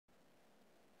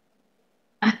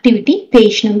activity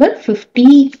page number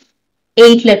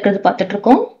 58 ல இருக்கிறது பார்த்துட்டு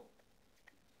இருக்கோம்.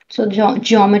 So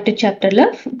geometry chapter ல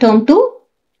term 2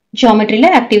 geometry ல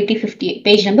activity 58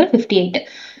 page number 58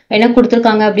 என்ன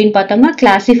கொடுத்திருக்காங்க அப்படினு பார்த்தோம்னா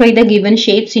classify the given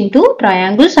shapes into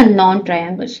triangles and non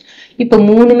triangles. இப்போ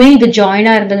மூணுமே இது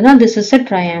ஜாயினா இருந்ததுன்னா this is a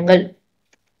triangle.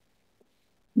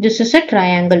 This is a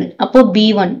triangle. அப்போ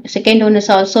B1 second one is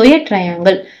also a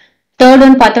triangle. Third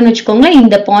one பார்த்தோம்னு வெச்சுக்கோங்க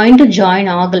இந்த பாயிண்ட்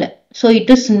ஜாயின் ஆகல. So it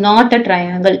is not a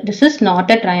triangle. This is not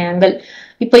a triangle.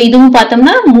 இப்போ இதுவும்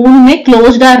பார்த்தோம்னா மூணுமே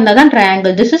க்ளோஸ்டா இருந்தா தான்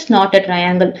triangle. This is not a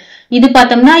triangle. இது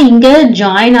பார்த்தோம்னா இங்க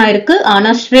ஜாயின் ஆயிருக்கு ஆனா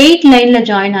ஸ்ட்ரெயிட் லைன்ல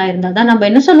ஜாயின் ஆயிருந்தா தான் நம்ம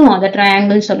என்ன சொல்லுவோம் அத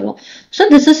triangle சொல்லுவோம். So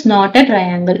this is not a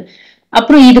triangle.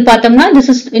 அப்புறம் இது பார்த்தோம்னா this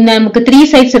is நமக்கு 3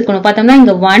 sides இருக்கணும். பார்த்தோம்னா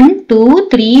இங்க 1 2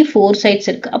 3 4 sides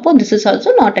இருக்கு. அப்போ this is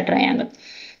also not a triangle.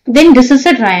 Then this is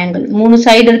a triangle. மூணு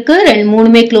சைடு இருக்கு,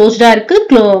 மூணுமே க்ளோஸ்டா இருக்கு,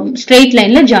 ஸ்ட்ரெயிட்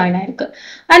லைன்ல ஜாயின் ஆயிருக்கு.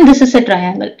 And this is a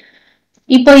triangle.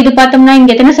 இப்போ இது பார்த்தோம்னா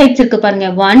இங்க எத்தனை சைட்ஸ் இருக்கு பாருங்க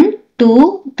 1 2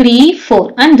 3 4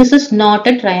 and this is not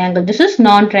a triangle. This is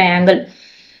non triangle.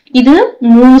 இது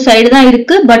மூணு சைடு தான்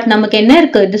இருக்கு பட் நமக்கு என்ன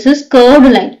இருக்கு this is curved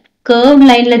line. Curved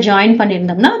line ல ஜாயின்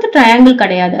பண்ணிருந்தோம்னா அது triangle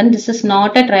கிடையாது. And this is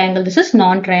not a triangle. This is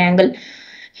non triangle.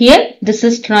 Here this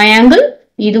is triangle.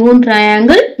 இதுவும்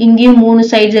triangle. இங்கேயும் மூணு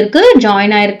சைட்ஸ் இருக்கு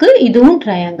ஜாயின் ஆயிருக்கு. இதுவும்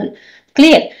triangle.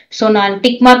 Clear? So நான்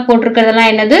டிக் மார்க்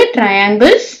போட்டிருக்கிறதெல்லாம் என்னது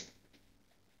triangles.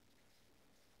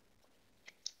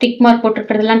 Tick mark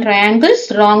போட்டிருக்கிறதெல்லாம் triangles.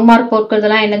 Wrong mark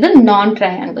போட்டிருக்கிறதெல்லாம் என்னது non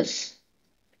triangles.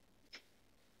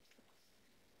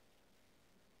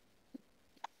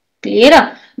 Clear?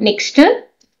 Next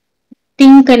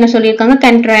think என்ன சொல்லிருக்காங்க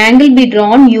can triangle be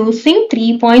drawn using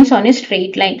 3 points on a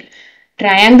straight line.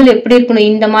 triangle எப்படி இருக்கணும்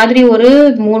இந்த மாதிரி ஒரு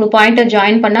மூணு பாயிண்ட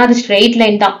ஜாயின் பண்ணா அது straight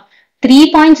line தான். 3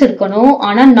 points இருக்கணும்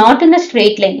ஆனா not in a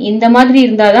straight line. இந்த மாதிரி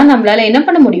இருந்தா தான் நம்மளால என்ன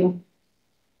பண்ண முடியும்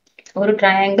ஒரு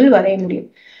triangle வரைய முடியும்.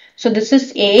 So this is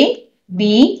A B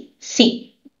C.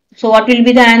 So what will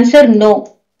be the answer? No.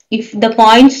 If the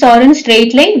points are in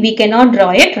straight line we cannot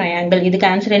draw a triangle. இதுக்கு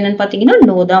ஆன்சர் என்னன்னு பாத்தீங்கன்னா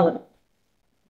no தான் வரும்.